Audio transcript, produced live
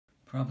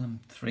Problem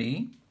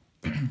 3.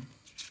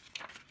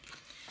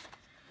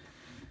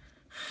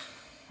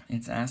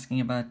 It's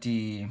asking about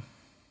the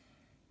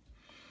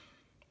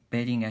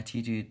bedding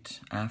attitude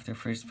after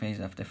first phase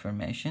of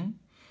deformation.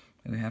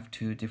 We have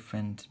two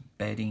different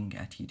bedding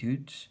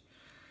attitudes,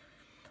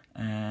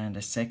 and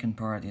the second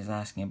part is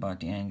asking about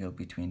the angle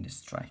between the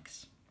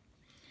strikes.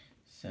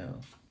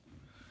 So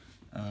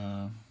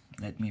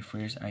let me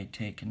first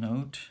take a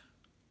note.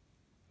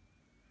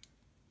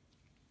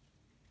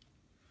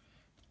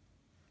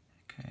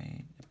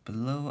 Okay, the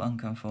below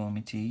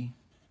unconformity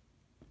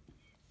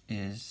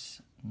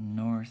is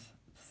north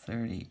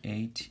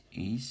 38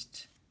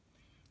 east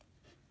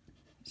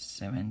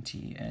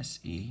 70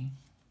 SE,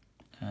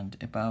 and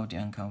above the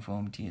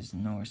unconformity is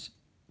north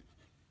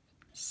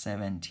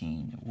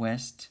 17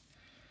 west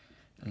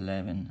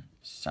 11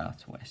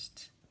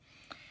 southwest.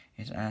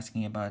 It's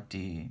asking about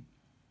the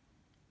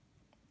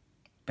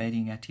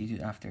bedding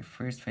attitude after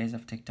first phase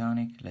of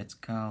tectonic. Let's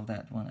call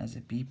that one as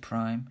a B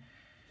prime.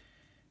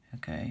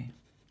 Okay,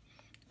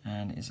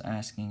 and it's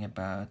asking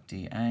about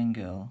the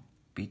angle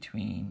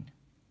between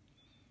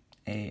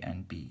A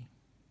and B,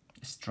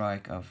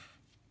 strike of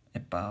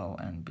above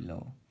and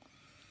below.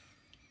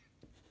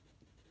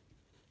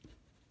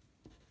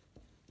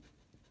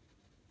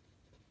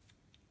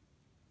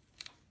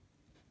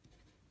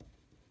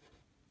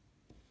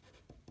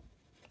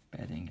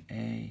 Bedding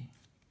A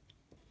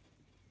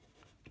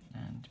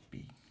and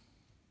B.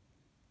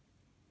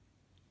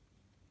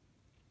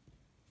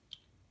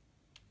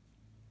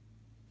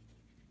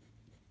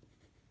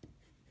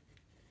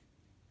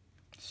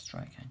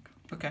 Strike angle.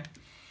 Okay,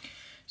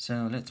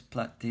 so let's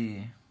plot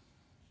the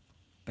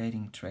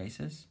bedding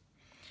traces.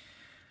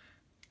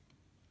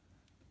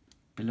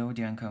 Below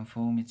the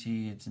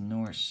unconformity, it's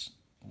north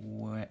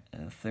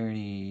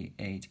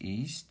 38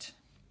 east,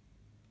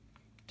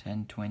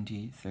 10,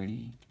 20,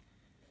 30,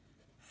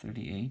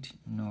 38,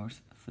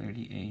 north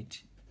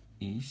 38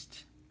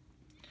 east,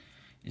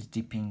 is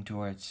dipping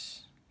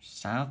towards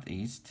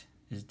southeast,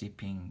 is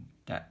dipping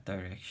that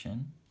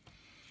direction.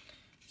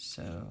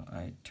 So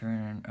I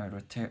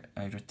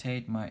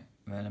rotate my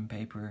vellum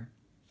paper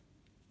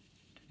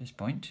to this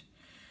point,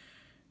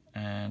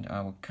 and I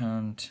will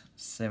count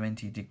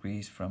 70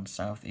 degrees from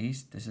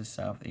southeast. This is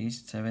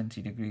southeast, 70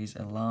 degrees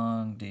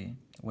along the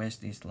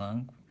west-east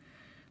line.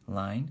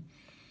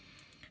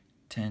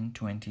 10,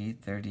 20,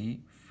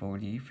 30,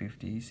 40,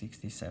 50,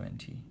 60,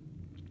 70.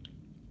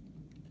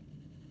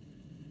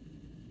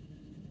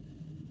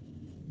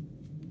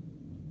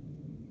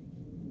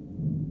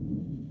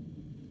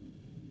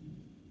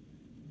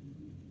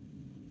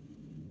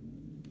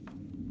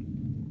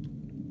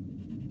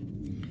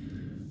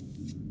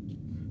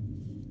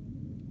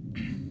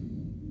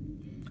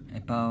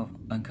 Above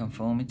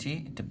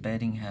unconformity, the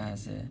bedding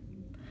has a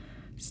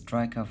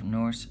strike of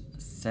north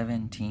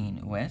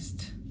 17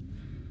 west,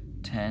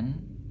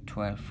 10,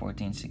 12,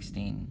 14,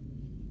 16,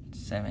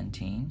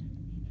 17,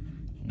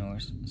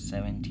 north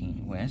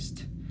 17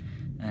 west,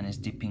 and is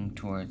dipping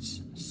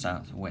towards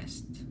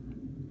southwest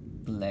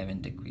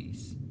 11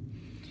 degrees.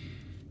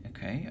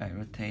 Okay, I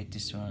rotate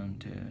this one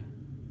to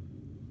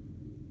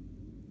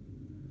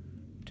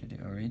the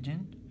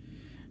origin,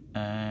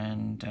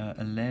 and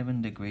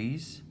 11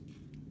 degrees.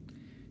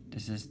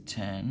 This is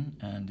 10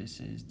 and this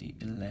is the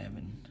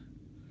 11,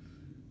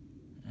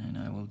 and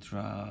I will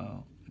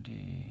draw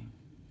the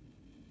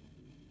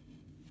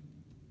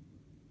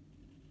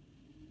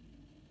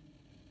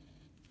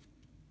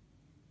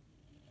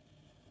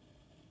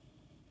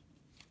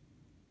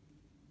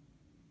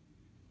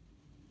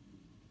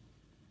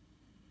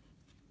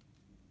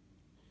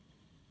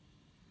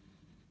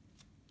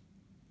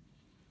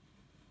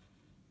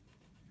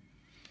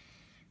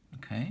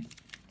okay,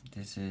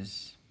 this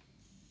is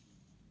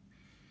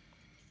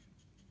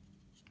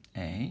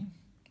A.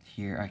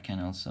 Here I can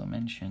also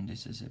mention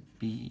this is a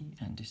B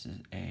and this is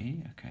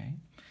A. Okay.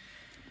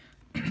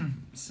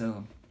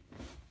 So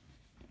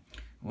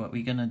what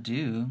we're gonna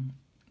do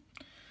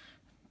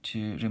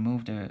to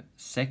remove the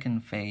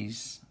second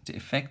phase, the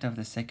effect of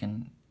the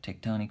second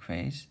tectonic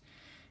phase,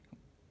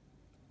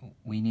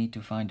 we need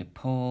to find the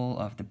pole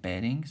of the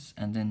beddings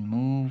and then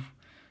move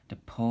the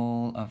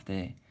pole of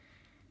the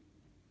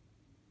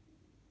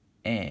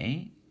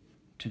A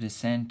to the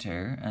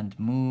center and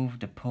move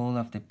the pole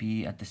of the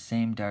B at the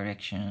same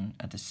direction,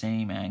 at the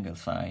same angle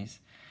size,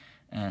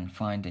 and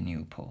find the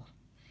new pole.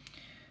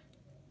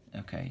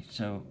 Okay,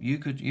 so you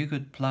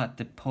could plot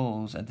the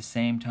poles at the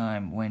same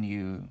time when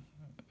you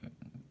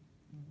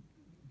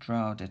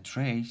draw the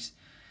trace,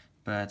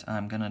 but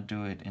I'm gonna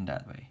do it in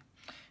that way.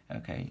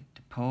 Okay,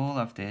 the pole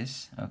of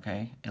this,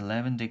 okay,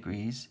 11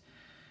 degrees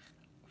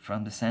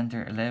from the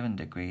center, 11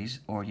 degrees,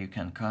 or you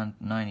can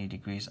count 90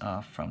 degrees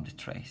off from the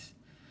trace.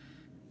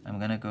 I'm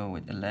gonna go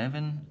with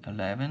 11,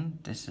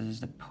 11. This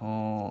is the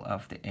pole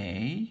of the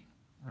A,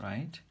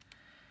 right?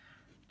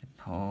 The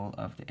pole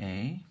of the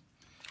A.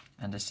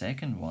 And the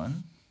second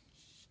one,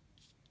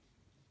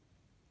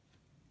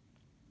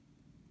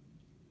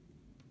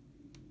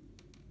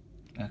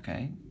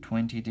 okay,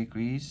 20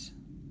 degrees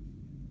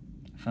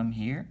from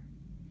here.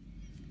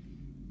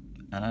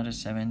 another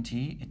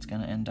 70, it's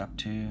gonna end up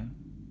to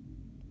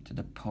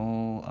the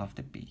pole of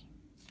the B.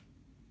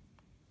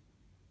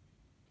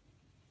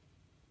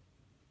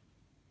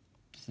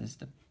 This is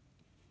the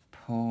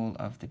pole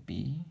of the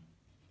B.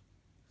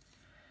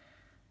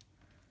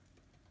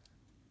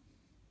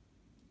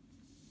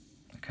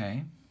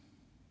 Okay.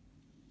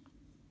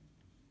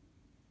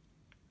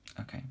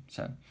 Okay,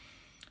 so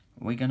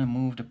we're gonna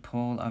move the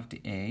pole of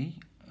the A.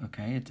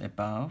 Okay, it's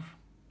above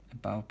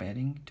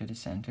bedding to the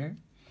center.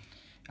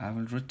 I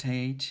will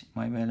rotate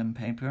my vellum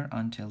paper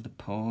until the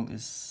pole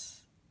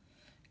is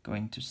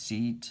going to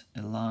seat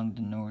along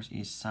the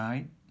northeast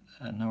side,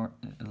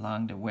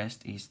 along the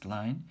west-east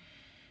line,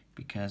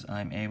 because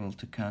I'm able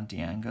to count the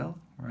angle,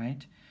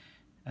 right?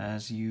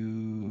 As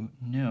you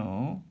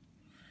know,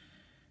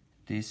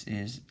 this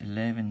is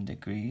 11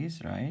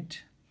 degrees,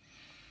 right?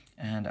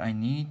 And I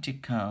need to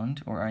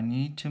count, or I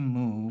need to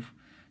move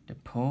the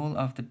pole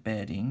of the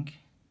bedding,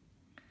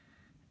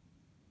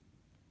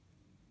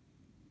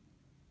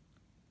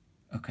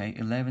 okay,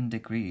 11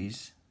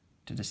 degrees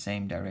to the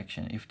same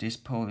direction. If this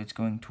pole is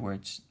going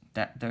towards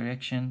that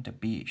direction, the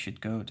B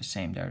should go the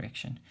same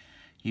direction.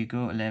 You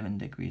go 11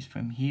 degrees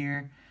from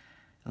here,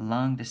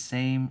 along the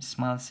same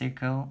small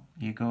circle,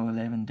 you go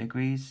 11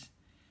 degrees.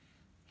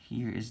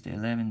 Here is the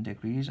 11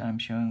 degrees I'm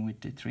showing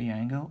with the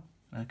triangle.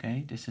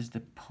 Okay, this is the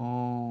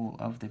pole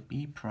of the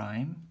B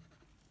prime.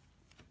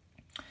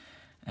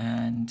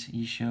 And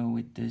you show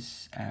with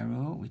this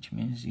arrow, which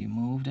means you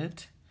moved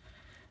it.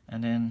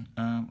 And then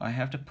I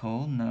have the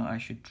pole. Now I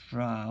should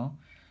draw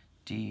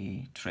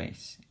the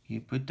trace.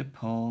 You put the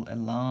pole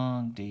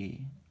along the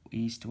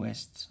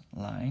east-west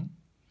line.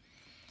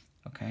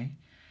 Okay.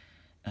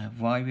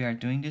 Why we are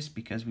doing this?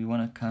 Because we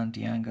want to count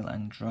the angle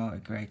and draw a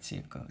great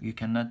circle. You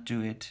cannot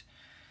do it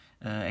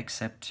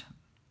except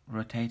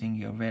rotating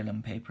your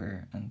vellum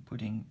paper and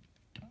putting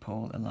the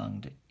pole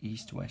along the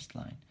east-west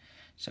line.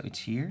 So it's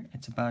here,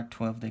 it's about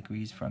 12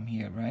 degrees from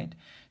here, right?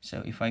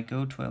 So if I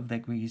go 12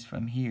 degrees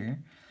from here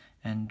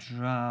and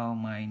draw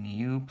my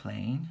new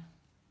plane,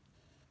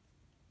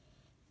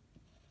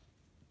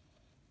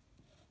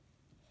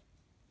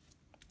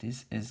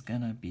 this is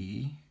gonna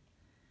be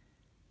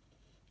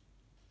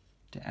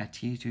the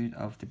attitude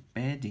of the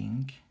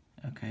bedding,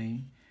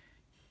 okay,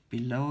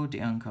 below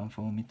the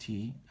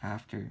unconformity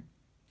after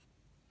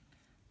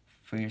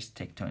first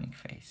tectonic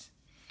phase.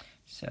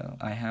 So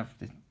I have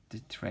the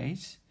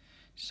trace,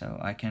 so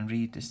I can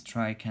read the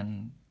strike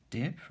and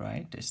dip,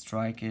 right? The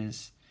strike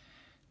is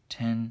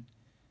 10,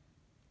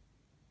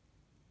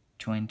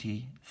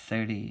 20,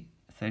 30,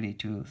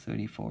 32,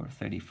 34,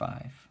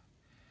 35.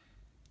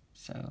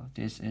 So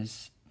this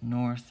is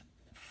north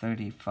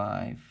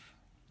 35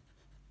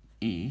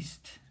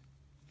 east,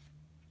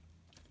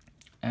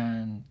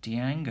 and the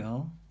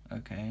angle,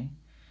 okay,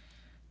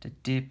 the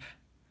dip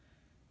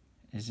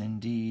is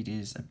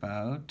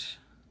about,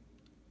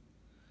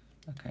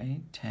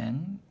 okay,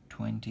 10,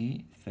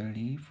 20,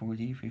 30,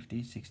 40,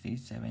 50, 60,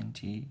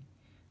 70,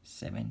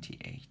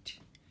 78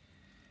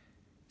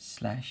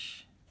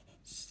 slash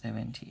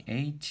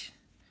 78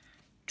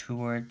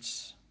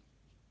 towards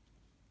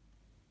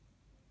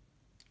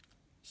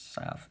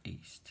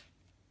southeast,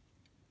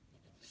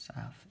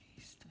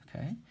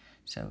 okay?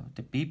 So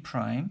the B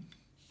prime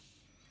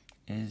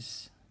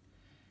is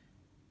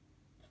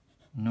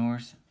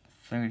north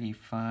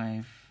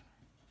 35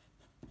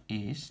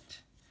 east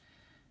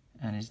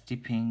and is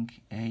dipping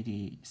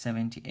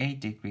 78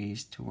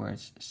 degrees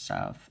towards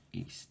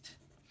southeast.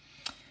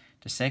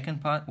 The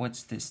second part,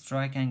 what's the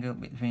strike angle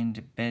between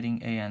the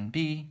bedding A and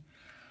B?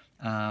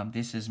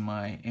 This is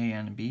my A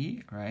and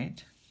B,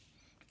 right?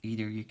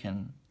 Either you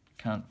can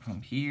count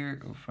from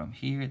here or from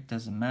here, it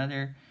doesn't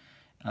matter.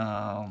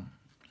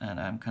 And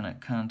I'm gonna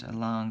count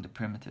along the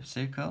primitive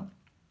circle.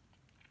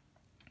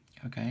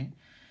 Okay,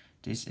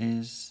 this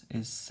is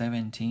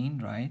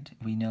 17, right?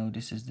 We know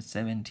this is the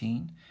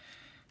 17.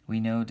 We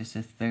know this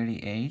is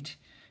 38,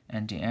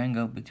 and the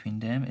angle between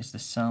them is the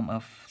sum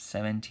of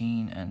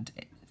 17 and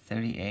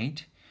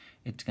 38.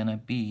 It's gonna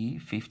be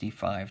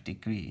 55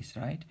 degrees,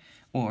 right?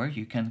 Or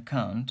you can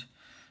count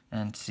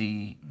and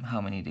see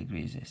how many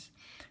degrees is.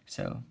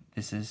 So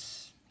this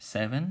is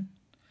 7,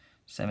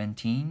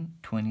 17,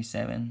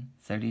 27,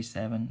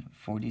 37,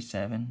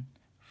 47,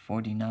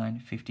 49,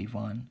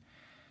 51,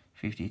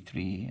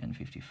 53, and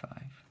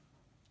 55.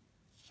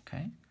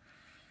 Okay?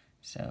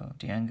 So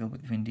the angle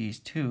between these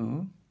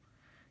two,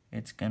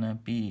 it's gonna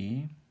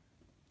be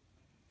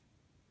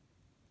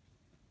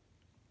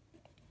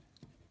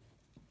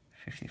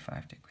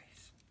 55 degrees.